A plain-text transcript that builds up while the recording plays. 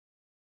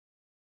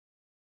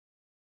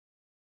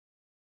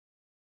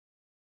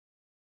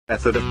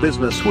Method of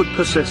business would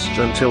persist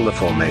until the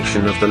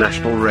formation of the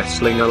National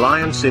Wrestling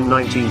Alliance in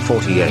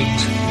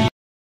 1948.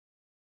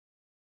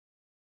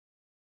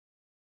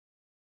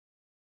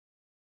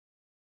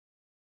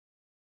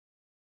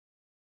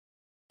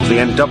 The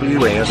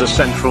NWA as a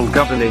central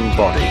governing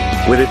body,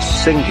 with its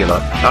singular,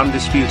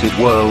 undisputed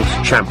world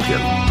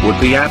champion, would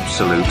be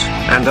absolute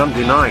and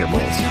undeniable.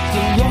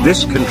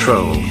 This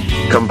control,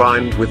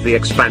 combined with the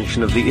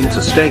expansion of the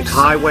interstate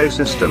highway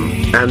system,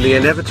 and the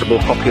inevitable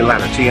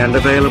popularity and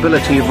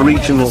availability of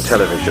regional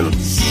television,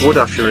 would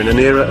usher in an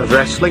era of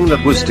wrestling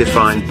that was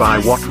defined by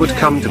what would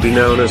come to be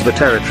known as the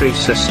territory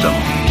system.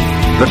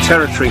 The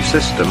territory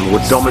system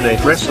would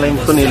dominate wrestling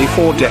for nearly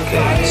 4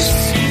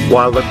 decades.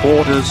 While the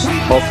borders,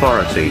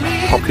 authority,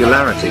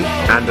 popularity,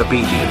 and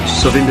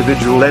obedience of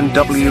individual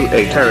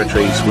NWA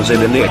territories was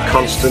in a near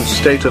constant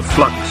state of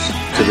flux,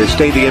 to this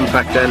day the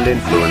impact and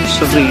influence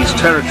of these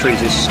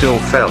territories is still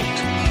felt.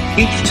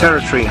 Each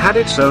territory had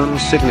its own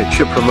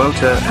signature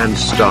promoter and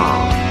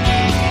star.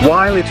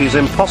 While it is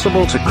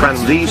impossible to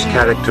cram these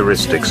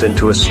characteristics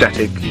into a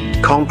static,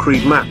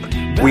 concrete map,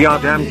 we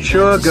are damn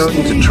sure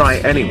going to try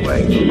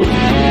anyway.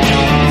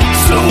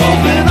 So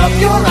open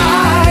up your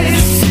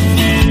eyes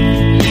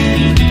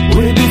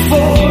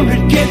before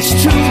it gets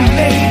too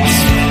late.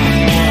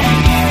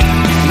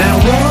 Now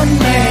one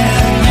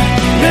man,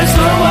 there's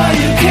no way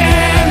you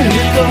can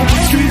hit the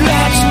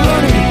streetlights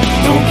running,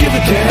 don't give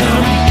a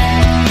damn.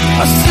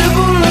 A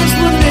simple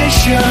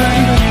explanation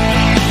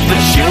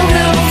that you'll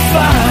never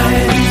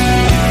find.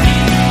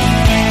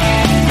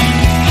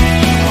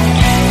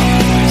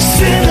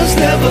 Sinners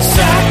never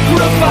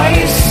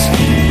sacrifice,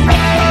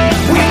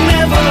 we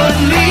never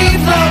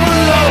leave them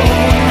alone.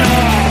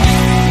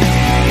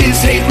 Is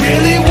hate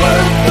really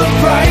worth the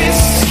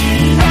price?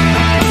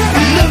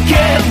 Look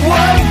at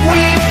what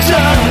we've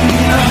done.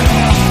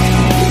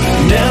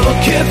 Never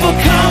care for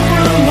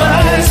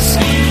compromise,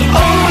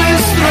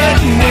 always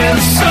threatening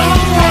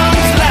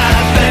someone's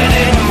life, and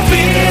it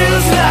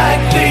feels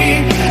like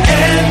the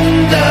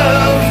end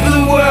of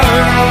the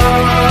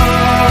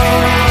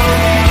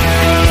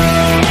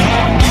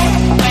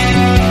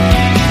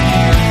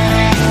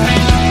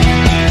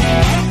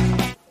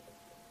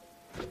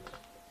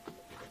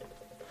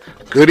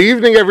Good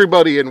evening,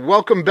 everybody, and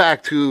welcome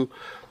back to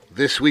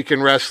This Week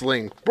in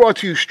Wrestling, brought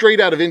to you straight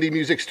out of Indie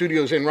Music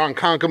Studios in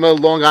Ronkonkoma,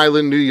 Long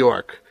Island, New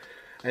York.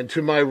 And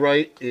to my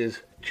right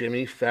is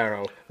Jimmy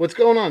Farrow. What's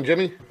going on,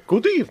 Jimmy?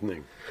 Good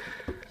evening.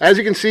 As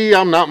you can see,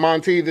 I'm not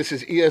Monty. This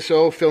is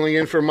ESO filling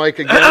in for Mike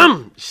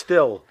again.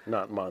 Still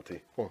not Monty.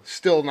 Well,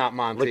 still not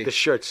Monty. Like the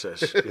shirt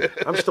says. Yeah.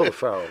 I'm still the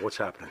Farrow. What's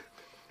happening?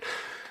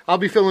 I'll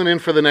be filling in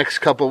for the next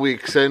couple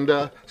weeks. And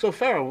so,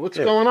 Farrow, what's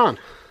going on?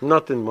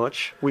 Nothing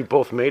much. We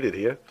both made it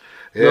here.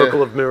 Yeah.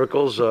 Miracle of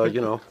miracles,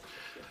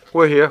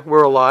 we're here,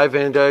 we're alive,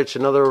 and it's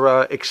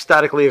another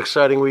ecstatically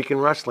exciting week in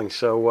wrestling,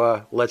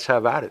 so let's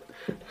have at it.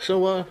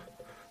 So,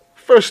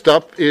 first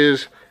up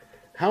is,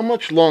 how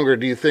much longer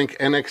do you think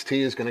NXT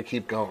is going to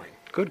keep going?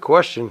 Good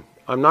question.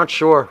 I'm not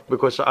sure,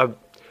 because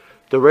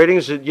the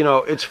ratings,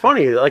 it's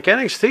funny, like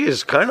NXT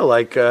is kind of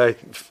like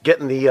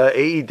getting the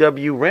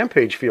AEW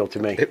Rampage feel to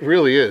me. It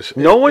really is.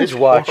 No one's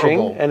watching,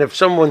 horrible. and if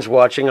someone's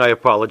watching, I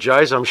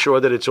apologize. I'm sure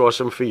that it's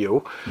awesome for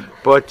you.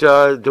 But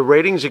the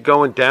ratings are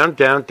going down,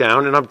 down,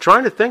 down, and I'm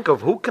trying to think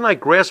of who can I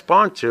grasp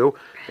onto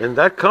in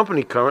that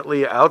company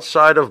currently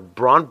outside of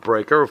Braun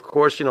Breaker, of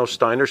course,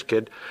 Steiner's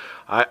kid.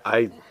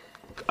 I'm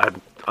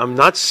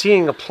not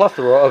seeing a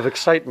plethora of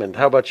excitement.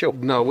 How about you?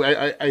 No,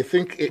 I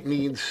think it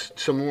needs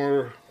some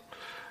more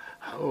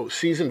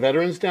seasoned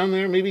veterans down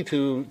there, maybe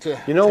to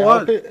You know to what?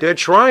 help it. They're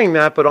trying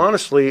that, but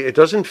honestly, it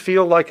doesn't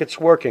feel like it's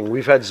working.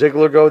 We've had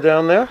Ziggler go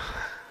down there.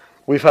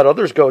 We've had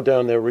others go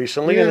down there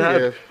recently,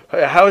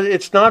 how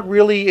it's not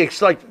really.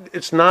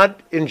 It's not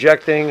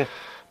injecting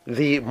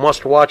the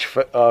must-watch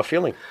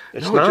feeling.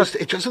 It's not.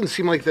 It doesn't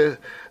seem like the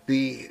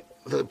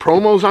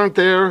promos aren't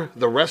there.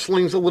 The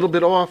wrestling's a little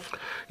bit off.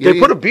 They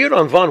put a beard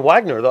on Von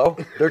Wagner, though.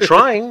 They're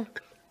trying.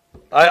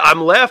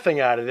 I'm laughing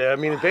at it. I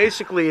mean,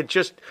 basically, it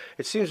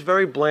seems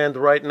very bland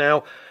right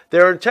now.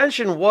 Their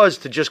intention was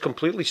to just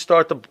completely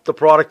start the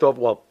product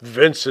over. Well,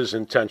 Vince's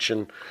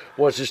intention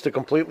was just to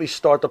completely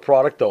start the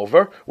product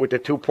over with the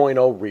 2.0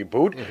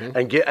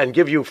 reboot and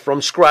give you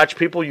from scratch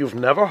people you've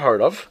never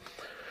heard of.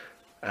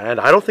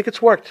 And I don't think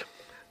it's worked.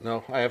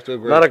 No, I have to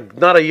agree.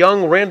 Not a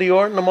young Randy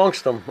Orton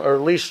amongst them, or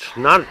at least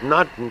not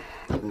right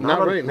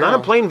now. Not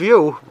in plain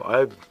view.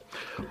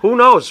 Who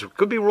knows?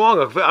 Could be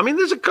wrong. I mean,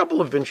 there's a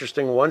couple of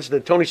interesting ones. The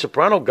Tony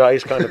Soprano guy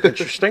is kind of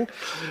interesting,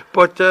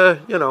 but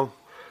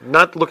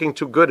not looking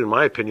too good in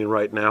my opinion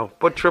right now.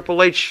 But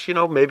Triple H,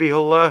 maybe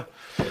he'll.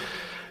 You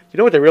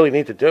know what they really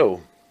need to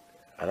do,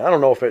 and I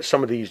don't know if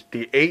some of the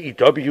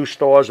AEW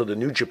stars or the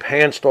New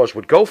Japan stars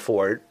would go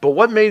for it. But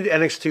what made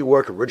NXT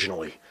work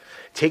originally?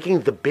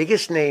 Taking the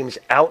biggest names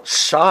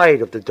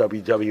outside of the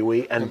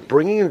WWE and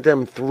bringing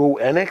them through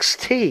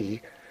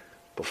NXT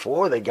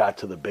before they got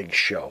to the big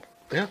show.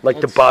 Yeah,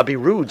 like the Bobby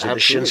Roodes and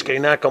absolutely. the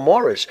Shinsuke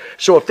Nakamuras.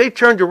 So if they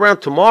turned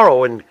around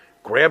tomorrow and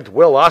grabbed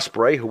Will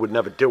Ospreay, who would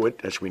never do it,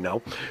 as we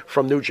know,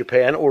 from New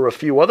Japan, or a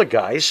few other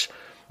guys,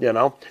 You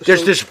know,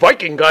 there's this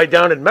Viking guy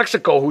down in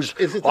Mexico who's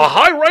a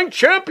high-ranked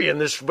champion.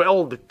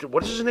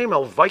 What is his name?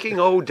 El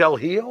Vikingo Del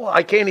Rio?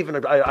 I can't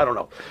even, I don't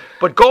know.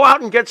 But go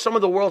out and get some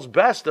of the world's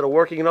best that are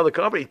working in other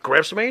companies.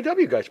 Grab some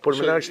AEW guys, put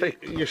them in the United States.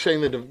 You're saying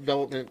the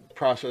development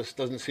process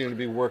doesn't seem to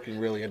be working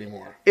really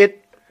anymore.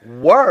 It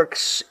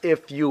works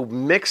if you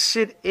mix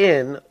it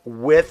in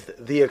with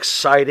the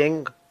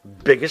exciting,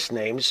 biggest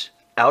names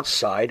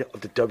outside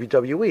of the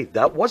WWE.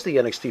 That was the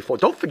NXT 4.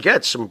 Don't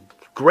forget, some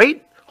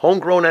great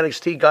homegrown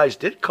NXT guys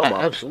did come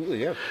up.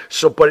 Absolutely, yeah.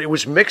 So, but it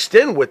was mixed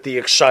in with the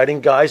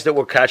exciting guys that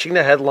were catching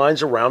the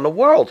headlines around the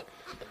world.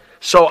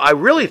 So I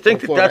really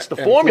think that's the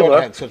formula.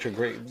 Florida had such a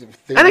great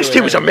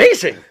NXT was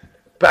amazing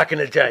back in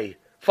the day.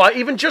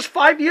 Even just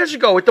 5 years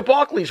ago at the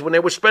Barclays when they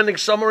were spending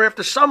summer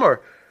after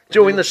summer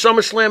doing the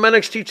SummerSlam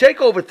NXT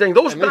TakeOver thing.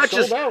 Those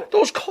matches,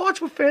 those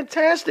cards were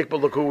fantastic.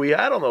 But look who we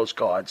had on those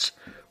cards.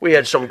 We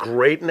had some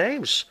great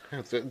names.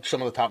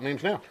 Some of the top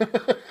names now.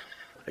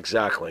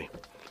 Exactly.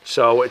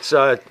 So it's,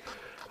 I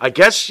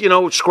guess, you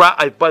know,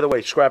 by the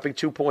way, scrapping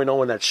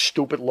 2.0 and that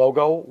stupid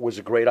logo was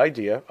a great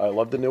idea. I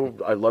love the new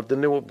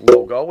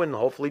logo, and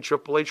hopefully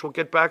Triple H will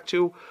get back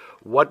to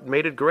what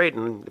made it great.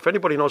 And if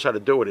anybody knows how to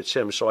do it, it's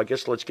him. So I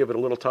guess let's give it a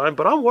little time.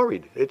 But I'm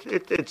worried.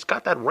 It's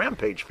got that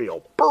Rampage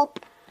feel.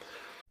 Burp.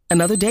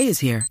 Another day is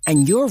here,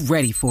 and you're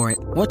ready for it.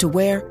 What to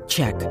wear?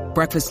 Check.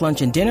 Breakfast,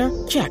 lunch, and dinner?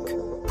 Check.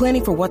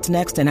 Planning for what's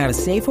next and how to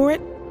save for it?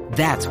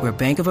 That's where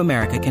Bank of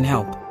America can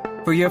help.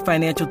 For your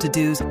financial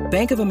to-dos,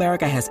 Bank of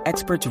America has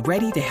experts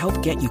ready to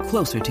help get you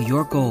closer to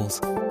your goals.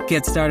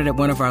 Get started at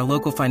one of our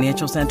local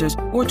financial centers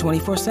or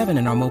 24/7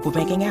 in our mobile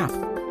banking app.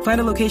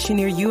 Find a location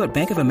near you at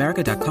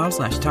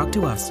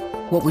bankofamerica.com/talktous.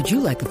 What would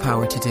you like the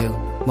power to do?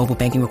 Mobile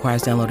banking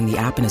requires downloading the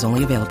app and is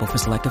only available for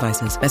select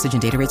devices. Message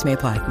and data rates may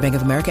apply. Bank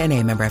of America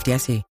N.A., member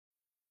FDIC.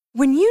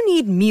 When you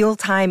need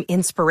mealtime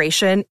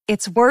inspiration,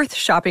 it's worth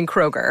shopping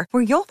Kroger,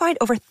 where you'll find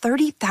over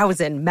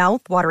 30,000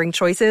 mouth-watering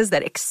choices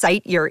that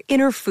excite your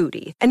inner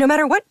foodie. And no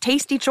matter what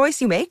tasty choice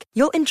you make,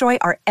 you'll enjoy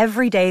our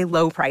everyday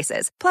low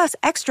prices, plus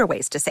extra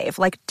ways to save,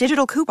 like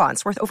digital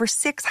coupons worth over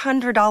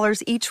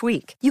 $600 each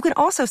week. You can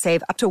also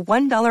save up to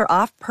 $1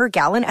 off per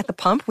gallon at the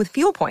pump with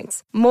fuel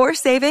points. More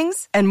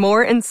savings and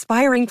more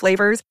inspiring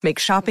flavors make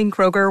shopping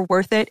Kroger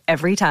worth it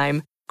every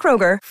time.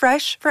 Kroger,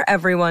 fresh for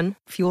everyone.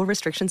 Fuel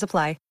restrictions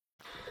apply.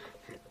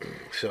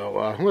 So,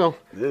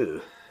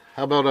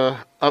 how about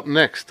up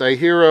next? I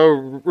hear a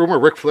rumor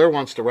Ric Flair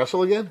wants to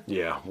wrestle again?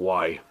 Yeah,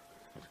 why?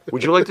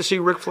 Would you like to see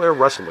Ric Flair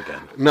wrestle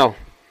again? No.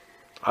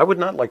 I would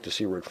not like to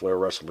see Ric Flair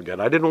wrestle again.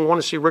 I didn't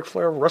want to see Ric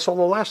Flair wrestle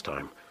the last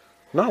time.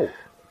 No.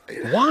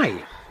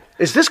 Why?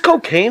 Is this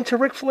cocaine to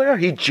Ric Flair?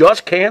 He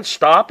just can't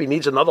stop. He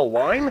needs another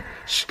line?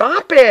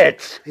 Stop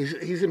it.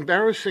 He's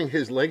embarrassing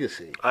his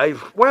legacy. I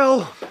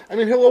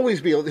mean, he'll always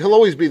be the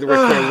Ric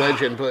Flair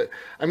legend, but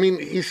I mean,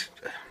 he's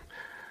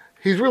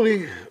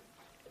really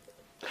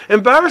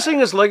embarrassing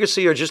his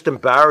legacy, or just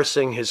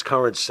embarrassing his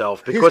current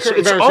self, because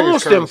it's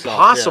almost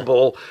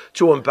impossible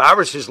to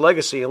embarrass his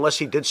legacy unless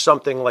he did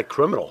something like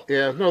criminal.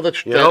 Yeah, no,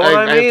 that's you know what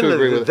I mean. Have to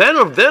agree with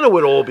then it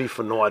would all be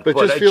for naught. But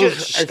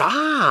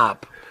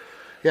stop.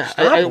 Yeah,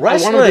 stop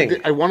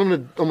wrestling. I want him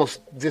to almost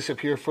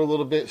disappear for a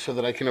little bit so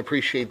that I can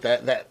appreciate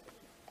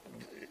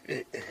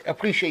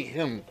appreciate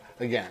him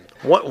again.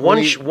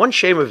 One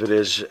shame of it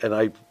is,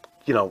 and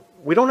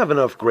we don't have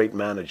enough great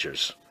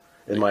managers.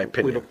 In my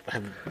opinion, we don't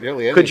have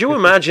really any. Could you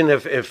imagine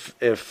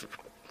if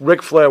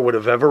Ric Flair would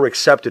have ever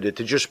accepted it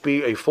to just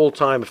be a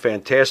full-time,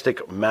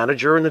 fantastic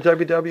manager in the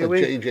WWE?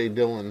 J.J.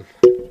 Dillon.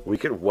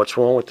 What's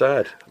wrong with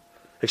that?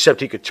 Except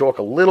he could talk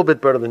a little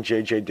bit better than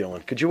J.J.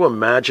 Dillon. Could you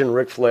imagine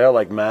Ric Flair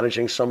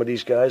managing some of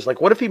these guys?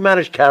 What if he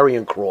managed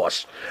Karrion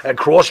Kross, and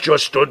Kross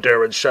just stood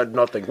there and said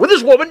nothing? With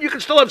his woman, you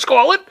can still have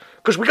Scarlett,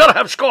 because we got to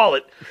have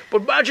Scarlett.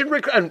 But imagine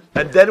Ric, and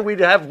then we'd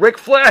have Ric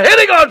Flair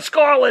hitting on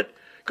Scarlett.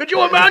 Could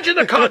you imagine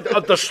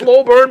the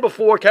slow burn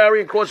before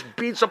Karrion Kross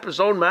beats up his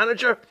own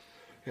manager?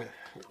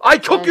 I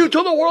took you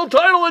to the world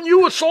title and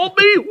you assault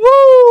me?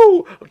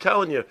 Woo! I'm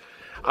telling you,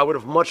 I would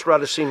have much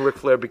rather seen Ric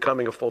Flair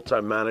becoming a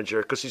full-time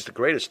manager, because he's the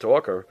greatest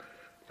talker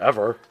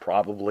ever,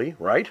 probably,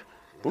 right?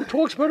 Who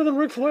talks better than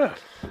Ric Flair?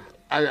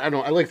 I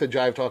don't. I like the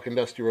jive talking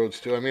Dusty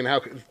Rhodes too. I mean,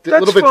 That's a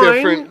little bit fine.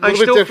 different. I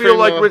still feel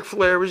like Ric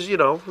Flair is,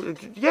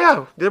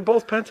 yeah, they're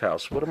both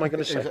Penthouse. What am I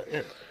going to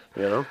say?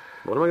 What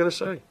am I going to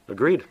say?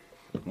 Agreed.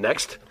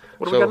 Next.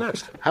 What do we got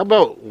next? How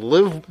about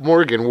Liv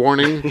Morgan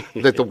warning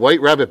that the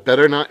White Rabbit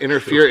better not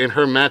interfere in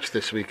her match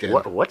this weekend?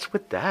 What's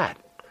with that?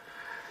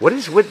 What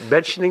is with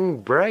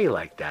mentioning Bray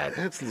like that?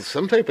 That's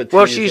some type of tease.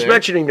 Well, she's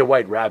mentioning the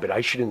White Rabbit.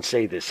 I shouldn't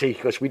say this,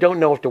 because we don't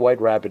know if the White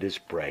Rabbit is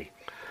Bray.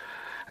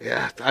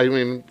 Yeah, I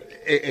mean,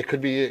 it could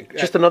be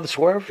just another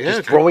swerve. Yeah,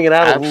 just throwing it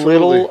out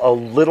absolutely. a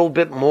little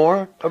bit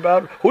more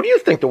about who do you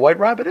think the White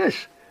Rabbit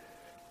is?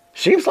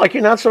 Seems like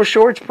you're not so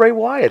sure it's Bray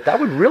Wyatt. That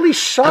would really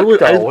suck,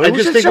 though.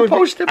 Who's it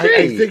supposed to be?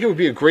 I think it would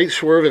be a great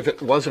swerve if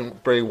it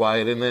wasn't Bray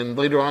Wyatt, and then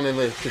later on in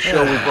the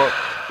show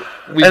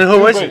and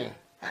who is it?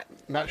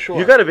 Not sure.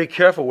 You got to be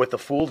careful with the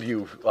fooled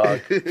you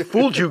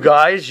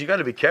guys. You got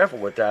to be careful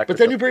with that. But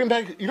then you bring him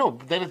back.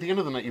 Then at the end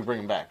of the night you bring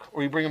him back,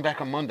 or you bring him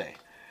back on Monday.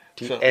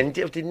 The end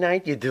of the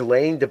night, you're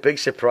delaying the big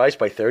surprise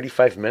by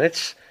 35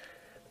 minutes?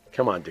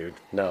 Come on, dude.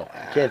 No,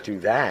 can't do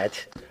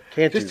that.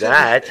 Can't do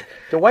that.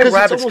 The White 'cause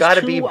it's Rabbit's got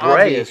to almost be too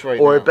Bray, obvious right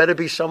or now. it better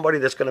be somebody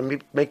that's going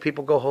to make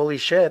people go, holy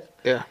shit.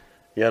 Yeah.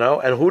 You know?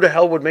 And who the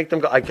hell would make them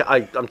go?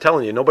 I'm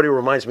telling you, nobody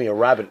reminds me of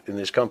Rabbit in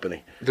this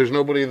company. There's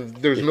nobody. Maybe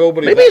that it's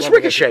level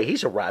Ricochet.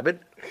 He's a Rabbit.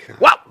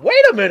 Wow,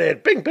 wait a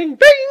minute. Bing, bing,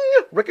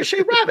 bing.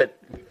 Ricochet Rabbit.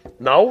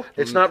 No,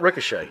 it's not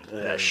Ricochet.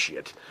 Ah,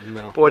 shit.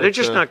 No, Boy, they're it's,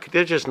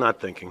 just not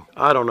thinking.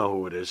 I don't know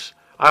who it is.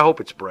 I hope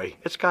it's Bray.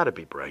 It's got to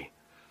be Bray.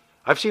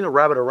 I've seen a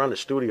rabbit around the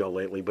studio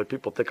lately, but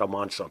people think I'm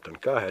on something.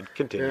 Go ahead,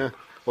 continue. Yeah.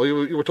 Well,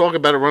 you were talking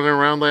about it running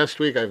around last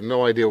week. I have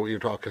no idea what you're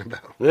talking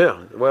about.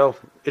 Yeah, well,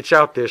 it's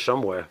out there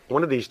somewhere.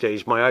 One of these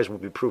days, my eyes will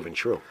be proven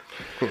true.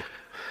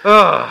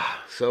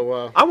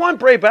 So, I want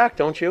Bray back,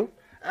 don't you?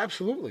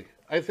 absolutely.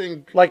 I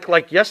think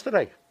Like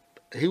yesterday.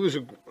 he was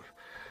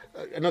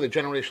another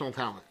generational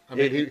talent. I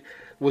mean,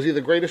 was he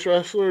the greatest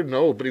wrestler?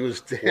 No, but he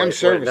was damn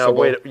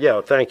serviceable. Yeah,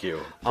 thank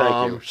you.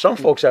 Thank you. Some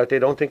folks out there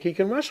don't think he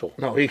can wrestle.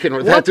 No, he can.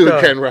 What That dude the-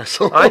 can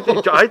wrestle. I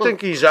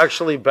think he's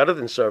actually better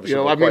than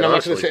serviceable. I mean, quite I'm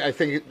not going honestly. to say. I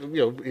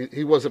think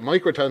he wasn't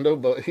Mike Rotundo,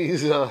 but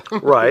he's.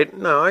 Right.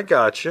 No, I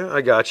got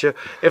you.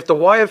 If the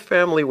Wyatt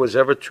family was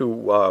ever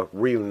to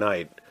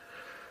reunite,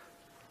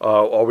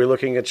 are we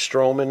looking at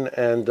Strowman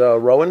and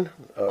Rowan?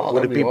 Would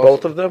that'd it be be awesome.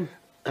 both of them?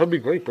 That'd be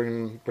great,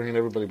 bringing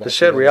everybody back. The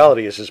sad together.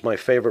 reality is my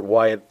favorite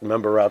Wyatt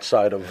member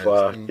outside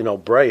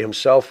of Bray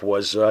himself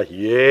was Luke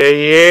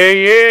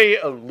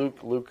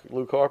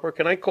Harper.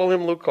 Can I call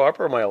him Luke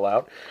Harper? Am I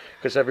allowed?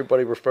 Because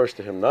everybody refers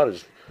to him not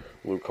as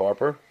Luke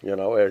Harper.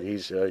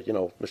 He's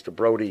Mr.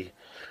 Brody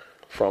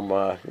from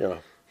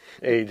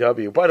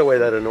AEW. By the way,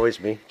 that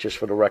annoys me. Just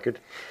for the record,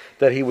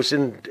 that he was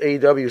in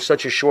AEW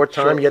such a short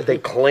time, yet they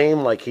claim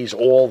like he's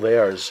all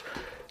theirs.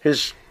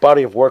 His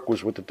body of work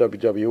was with the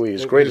WWE.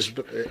 His greatest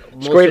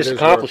most of greatest his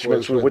work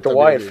accomplishments was were with the with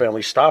Wyatt WWE.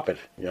 family. Stop it,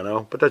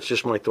 But that's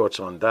just my thoughts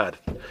on that.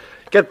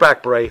 Get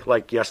back, Bray,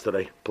 like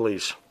yesterday,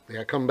 please.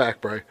 Yeah, come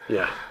back, Bray.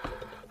 Yeah.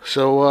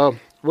 So,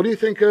 what do you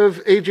think of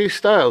AJ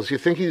Styles? You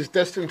think he's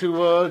destined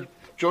to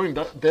join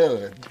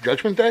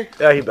Judgment Day?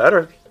 Yeah, he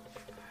better.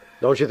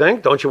 Don't you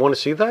think? Don't you want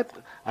to see that?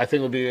 I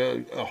think it'll be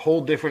a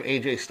whole different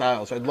AJ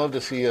Styles. I'd love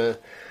to see a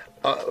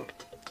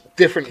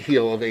different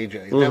heel of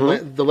AJ.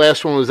 The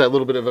last one was that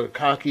little bit of a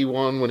cocky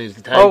one when he's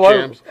the tag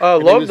champs. I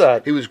And love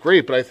that. He was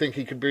great, but I think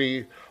he could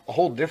be a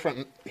whole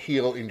different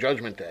heel in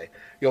Judgment Day.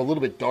 A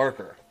little bit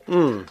darker.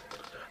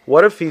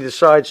 What if he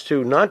decides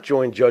to not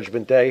join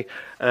Judgment Day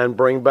and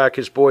bring back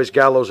his boys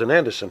Gallows and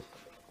Anderson?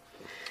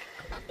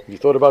 You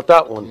thought about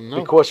that one?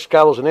 No. Because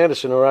Gallows and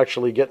Anderson are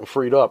actually getting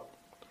freed up,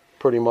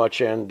 pretty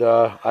much. And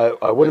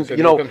I wouldn't, Is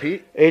it no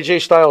compete?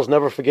 AJ Styles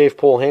never forgave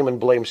Paul Heyman,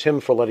 blames him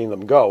for letting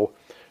them go.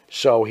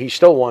 So he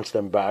still wants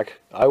them back.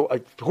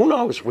 Who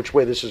knows which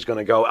way this is going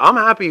to go? I'm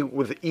happy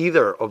with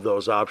either of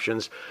those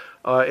options.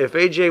 If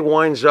AJ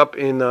winds up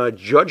in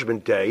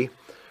Judgment Day,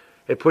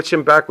 it puts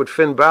him back with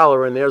Finn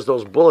Balor, and there's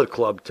those Bullet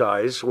Club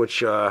ties,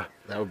 which That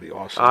would be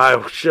awesome.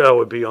 that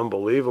would be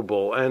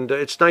unbelievable. And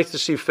it's nice to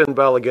see Finn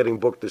Balor getting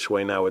booked this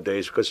way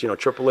nowadays because,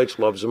 Triple H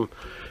loves him.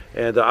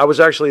 And I was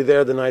actually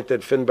there the night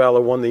that Finn Balor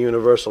won the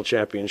Universal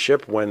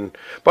Championship when,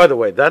 by the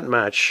way, that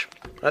match,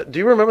 do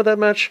you remember that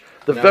match?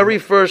 The very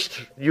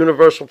first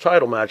Universal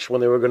title match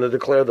when they were going to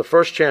declare the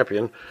first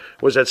champion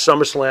was at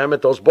SummerSlam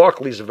at those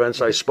Barclays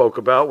events I spoke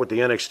about with the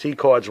NXT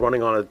cards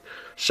running on a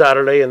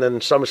Saturday and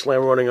then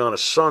SummerSlam running on a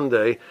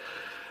Sunday.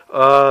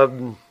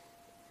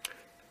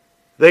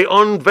 They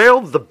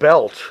unveiled the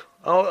belt.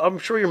 I'm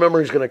sure your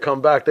memory's going to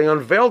come back. They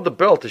unveiled the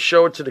belt to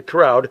show it to the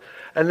crowd,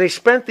 and they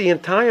spent the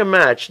entire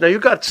match. Now, you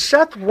got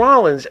Seth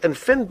Rollins and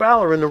Finn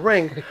Balor in the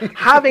ring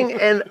having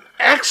an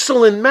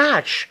excellent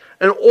match.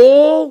 And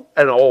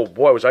oh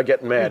boy, was I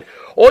getting mad.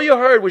 All you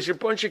heard was your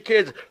bunch of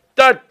kids,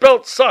 that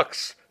belt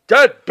sucks.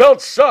 That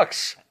belt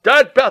sucks.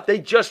 That belt. They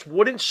just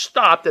wouldn't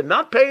stop. They're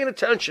not paying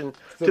attention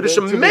to this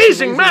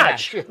amazing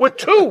match with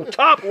two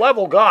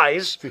top-level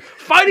guys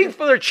fighting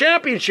for their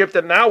championship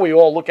that now we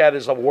all look at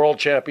as a world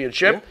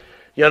championship,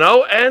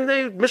 and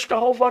they missed the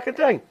whole fucking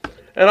thing.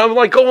 And I'm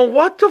like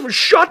going,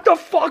 shut the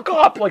fuck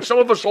up. Like some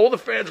of us older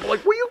fans were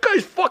like, will you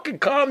guys fucking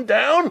calm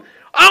down?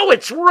 Oh,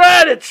 it's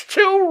red. It's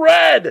too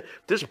red.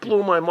 This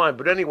blew my mind.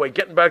 But anyway,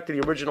 getting back to the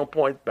original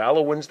point,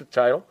 Balor wins the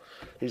title.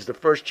 He's the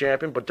first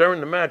champion. But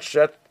during the match,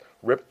 Seth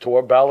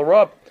tore Balor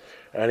up.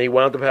 And he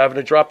wound up having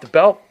to drop the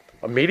belt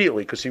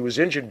immediately because he was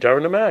injured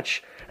during the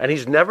match. And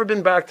he's never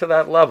been back to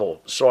that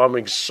level. So I'm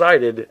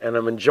excited and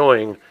I'm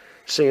enjoying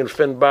seeing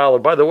Finn Balor.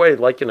 By the way,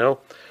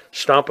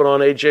 stomping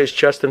on AJ's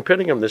chest and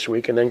pinning him this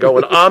week and then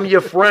going, I'm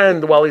your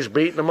friend, while he's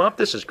beating him up.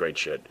 This is great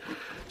shit.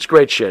 It's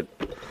great shit.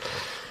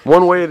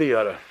 One way or the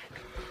other.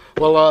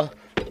 Well,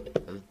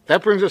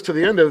 that brings us to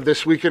the end of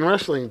This Week in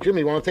Wrestling.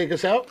 Jimmy, want to take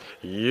us out?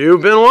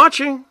 You've been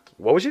watching,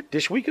 what was it,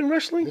 This Week in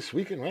Wrestling? This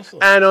Week in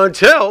Wrestling. And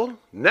until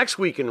next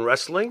week in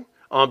wrestling,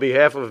 on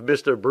behalf of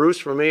Mr. Bruce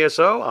from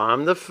ESO,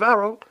 I'm the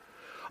Pharaoh.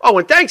 Oh,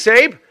 and thanks,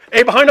 Abe.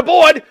 Abe behind the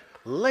board.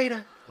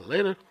 Later.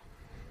 Later.